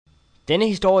Denne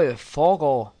historie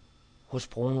foregår hos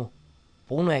Bruno.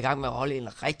 Bruno er i gang med at holde en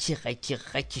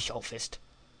rigtig sjov fest.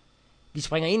 Vi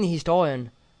springer ind i historien,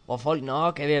 hvor folk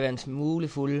nok er ved at være en smule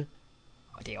fulde,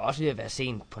 og det er også ved at være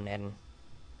sent på natten.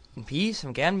 En pige,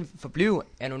 som gerne vil forblive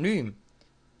anonym.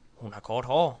 Hun har kort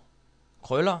hår,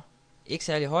 krøller, ikke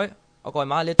særlig høj og går i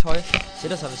meget let tøj,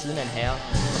 sætter sig ved siden af en herre og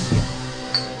siger: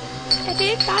 Er det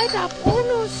ikke dig, der er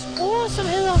Brunos bror, som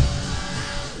hedder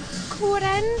Kurt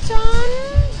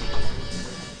Anton?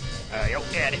 Jo,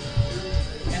 det er det.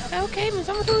 Ja, okay, men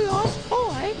så må du jo også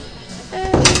bror, ikke?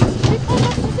 Vi prøver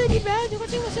også at se dit værelse. Jeg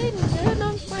kunne tænke mig at se den. Jeg hørte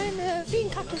noget om en fin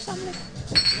kaktussamling.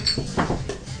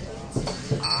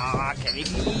 Kan vi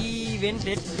ikke lige vente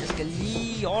lidt? Jeg skal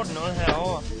lige ordne noget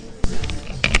herovre.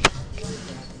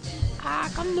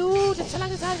 Kom nu. Det er så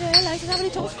langt, det tager det heller ikke. Så har vi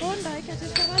lige 2 sekunder, ikke? Altså,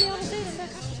 jeg skal bare lige over og se den der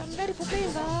kaktussamling. Hvad er det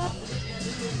problem, der er?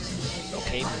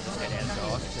 Okay, men så skal det altså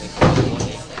også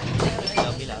til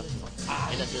op hele aften.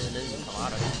 Ellers sidder jeg nede med mine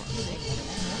kammerater.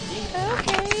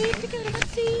 Okay, det kan vi da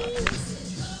godt sige.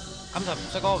 Kom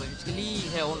så går vi. Vi skal lige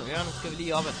her under hjørnet. Så skal vi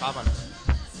lige op ad trapperne.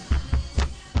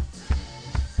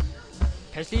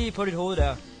 Pas lige på dit hoved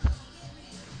der.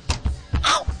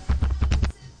 Au!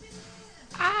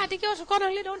 Det gjorde så godt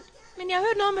nok lidt ondt. Men jeg har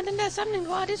hørt noget om, at den der samling,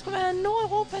 hvor det skulle være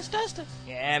Nordeuropas største.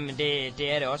 Ja, men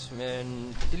det er det også. Men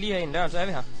det er lige herinde døren, så er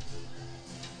vi her.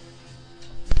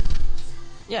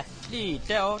 Ja, lige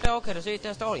derovre kan du se,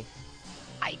 der står de.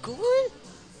 Ej gud.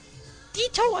 De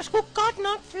 2 er sgu godt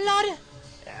nok flotte.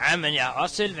 Ja, men jeg har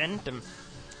også selv vandet dem.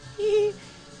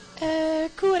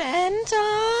 Kurt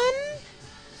Anton.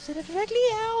 Sætter du ikke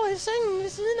lige herovre i sengen ved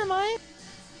siden af mig?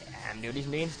 Ja, men det er jo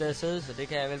ligesom det eneste sted at sidde, så det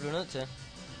kan jeg vel blive nødt til.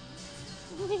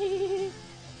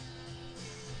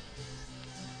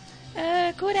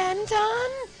 Kurt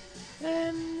Anton.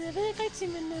 Jeg ved ikke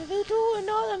rigtigt, men ved du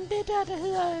noget om det der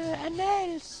hedder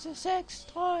analsex,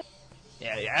 tror jeg?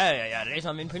 Ja, jeg læser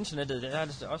om inde på internettet. Jeg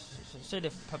har også set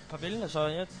et par billeder, så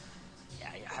jeg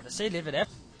har da set lidt, hvad det er.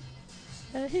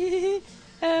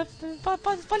 Prøv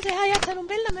at se her, jeg har taget nogle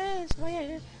billeder med, hvor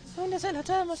nogen jeg selv har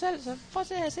taget mig selv, så prøv at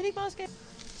se her, ser det ikke meget skægt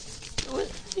ud?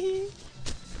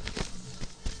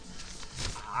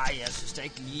 Jeg synes da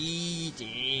ikke lige,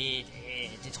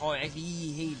 det tror jeg ikke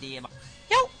lige helt, det er mig.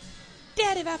 Jo, det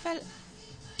er det i hvert fald.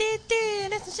 Det er jeg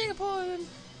næsten sikker på.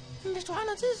 Hvis du har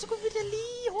noget tid, så kunne vi da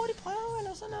lige hurtigt prøve,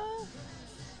 eller sådan noget.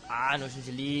 Nu synes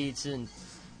jeg lige tiden.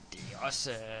 Det er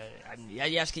også...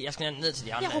 jeg skal ned til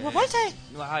de andre. Jeg råber voldtag.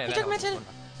 Nu har jeg været med til.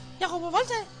 Jeg råber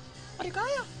voldtag. Og det gør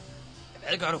jeg. Ja,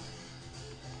 hvad gør du?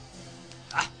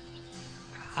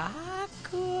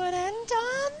 Kurt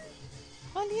Anton.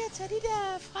 Prøv lige at tage de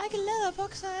der frække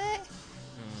læderbukser af.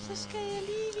 Så skal jeg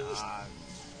lige vise...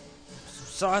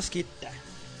 Så skidt da.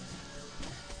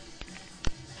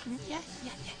 Ja.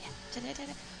 Tag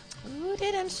det.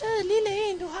 Det er den søde lille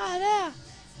en, du har der.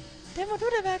 Det må du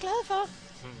da være glad for.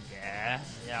 Ja,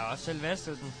 jeg har også selv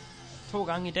vasket den 2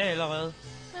 gange i dag allerede.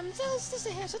 Jamen, så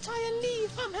se her, så tager jeg den lige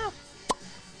frem her.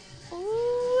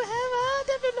 Her var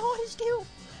den blev hurtigt stiv.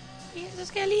 Ja, så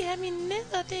skal jeg lige have min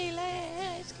nederdel af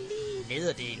her. Jeg skal lige...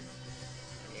 Nederdel?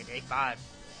 Det er ikke bare et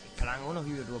par lange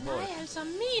underhyre, du har på. Nej, altså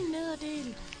min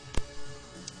nederdel.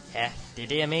 Ja, det er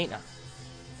det, jeg mener.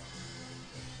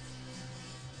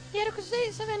 Ja, du kan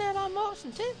se, så vender jeg bare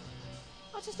måsen til.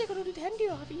 Og så stikker du dit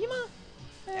handdyr op i mig.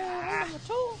 Nummer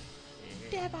 2.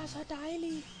 Det er bare så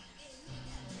dejligt.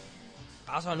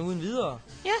 Bare sådan uden videre?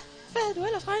 Ja, hvad havde du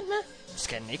ellers regnet med?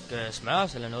 Skal den ikke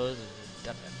smøres eller noget?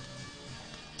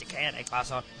 Det kan jeg da ikke bare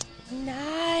så.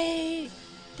 Nej,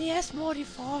 det er smurt i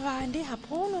forvejen. Det har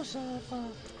Bruno sørget for.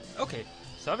 Okay,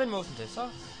 så vend måsen til. Så,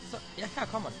 ja, her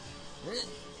kommer den.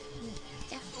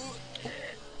 Ja.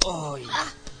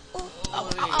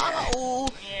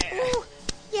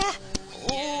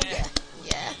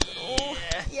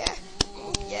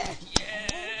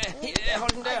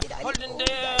 Hold den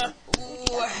der.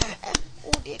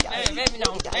 Hvad er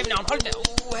mit navn? Hold den der.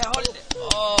 Hold den der.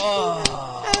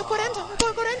 Kurt Anton.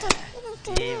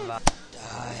 Det var dig.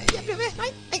 Jeg bliver ved.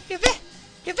 Nej, bliver ved.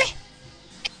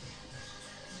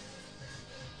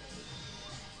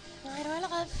 Nej, du er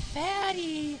allerede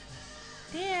færdig.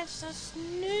 Det er så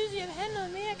snydigt. Jeg vil have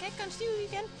noget mere. Jeg kan ikke gøre den stiv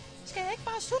igen. Skal jeg ikke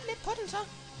bare sutte lidt på den så?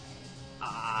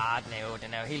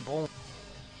 Den er jo helt brun.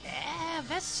 Ja,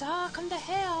 hvad så? Kom der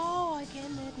herover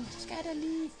igen med den. Så skal jeg da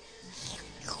lige...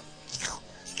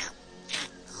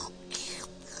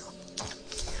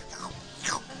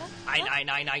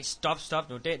 Nej. Stop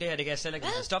nu. Det her, det kan jeg selv ikke.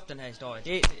 Stop den her historie.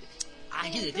 Det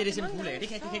er simpelthen ulækkert.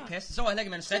 Det kan ikke passe. Så heller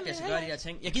ikke, man slet skal gøre de her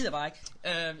ting. Jeg gider bare ikke.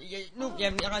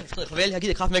 Jeg rejser skridt. Farvel. Jeg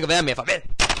gider kraft med ikke at være mere. Farvel.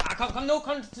 Kom nu.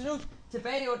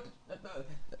 Tilbage.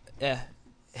 Ja,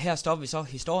 her stopper vi så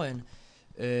historien.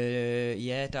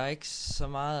 Ja, der er ikke så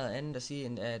meget andet at sige,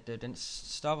 end at den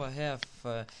stopper her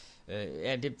for...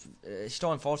 ja,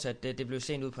 historien fortsat, det blev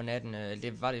sent ud på natten,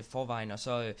 det var det i forvejen, og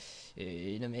så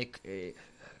noget med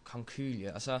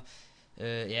konkylie, og så...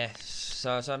 ja,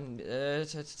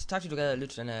 tak fordi du gad at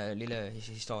lytte til den her lille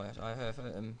historie. Så,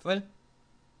 farvel.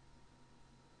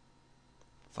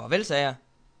 Farvel, sagde jeg.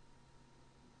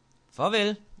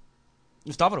 Farvel.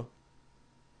 Nu stopper du.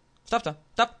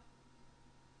 Stop.